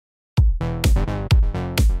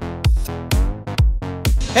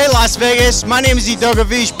Hey Las Vegas, my name is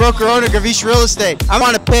Gavish, broker owner Gavish Real Estate. I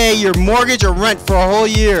want to pay your mortgage or rent for a whole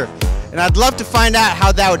year, and I'd love to find out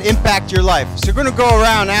how that would impact your life. So we're going to go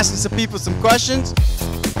around asking some people some questions.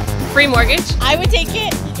 Free mortgage? I would take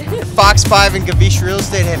it. Fox 5 and Gavish Real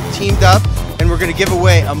Estate have teamed up, and we're going to give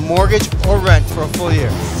away a mortgage or rent for a full year.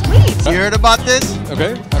 Sweet. You heard about this?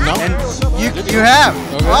 Okay, no. And you have.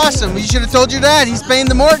 Okay. Awesome. You should have told your dad. He's paying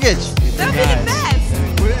the mortgage.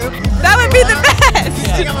 That would be the best.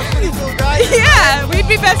 That would be the best. Yeah, we'd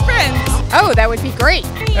be best friends. Oh, that would be great.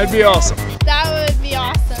 That'd be awesome. That would be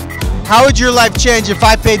awesome. How would your life change if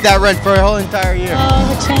I paid that rent for a whole entire year? Oh, it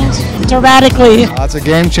would change dramatically. That's a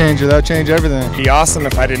game changer. That'll change everything. It'd be awesome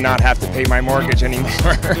if I did not have to pay my mortgage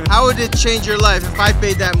anymore. How would it change your life if I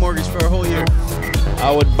paid that mortgage for a whole year? I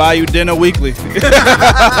would buy you dinner weekly. We'd become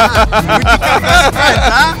best friends,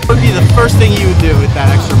 huh? What would be the first thing you would do with that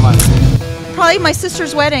extra money? Probably my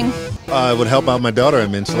sister's wedding. It would help out my daughter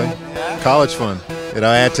immensely. College fund. It'll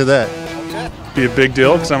add to that. Be a big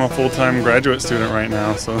deal because I'm a full-time graduate student right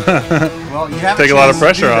now, so Well, you have take a lot of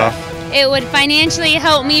pressure off. It would financially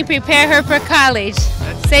help me prepare her for college.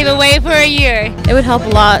 Save away for a year. It would help a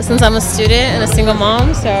lot since I'm a student and a single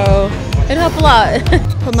mom, so it'd help a lot.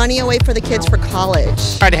 Put money away for the kids for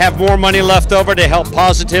college. Try to have more money left over to help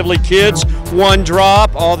positively kids. One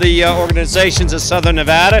Drop, all the organizations of Southern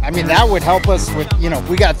Nevada. I mean, that would help us with,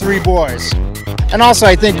 we got 3 boys. And also,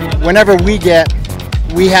 I think whenever we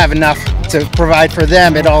have enough to provide for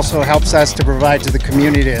them, it also helps us to provide to the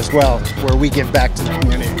community as well, where we give back to the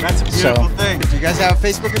community. That's a beautiful thing. Do you guys have a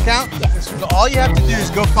Facebook account? Yes. So all you have to do is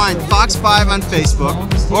go find Fox 5 on Facebook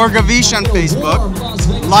or Gavish on Facebook,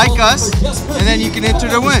 like us, and then you can enter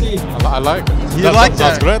to win. I like it. You like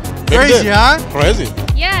that? That's great. Crazy, huh? Crazy.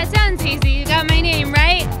 Yeah, it sounds easy. You got my name,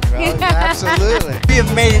 right? Well, absolutely. We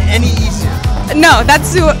have made it any easier. No, that's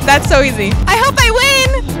so easy. I hope I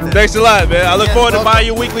win. Thanks a lot, man. I look forward to buying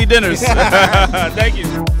you weekly dinners. Thank you.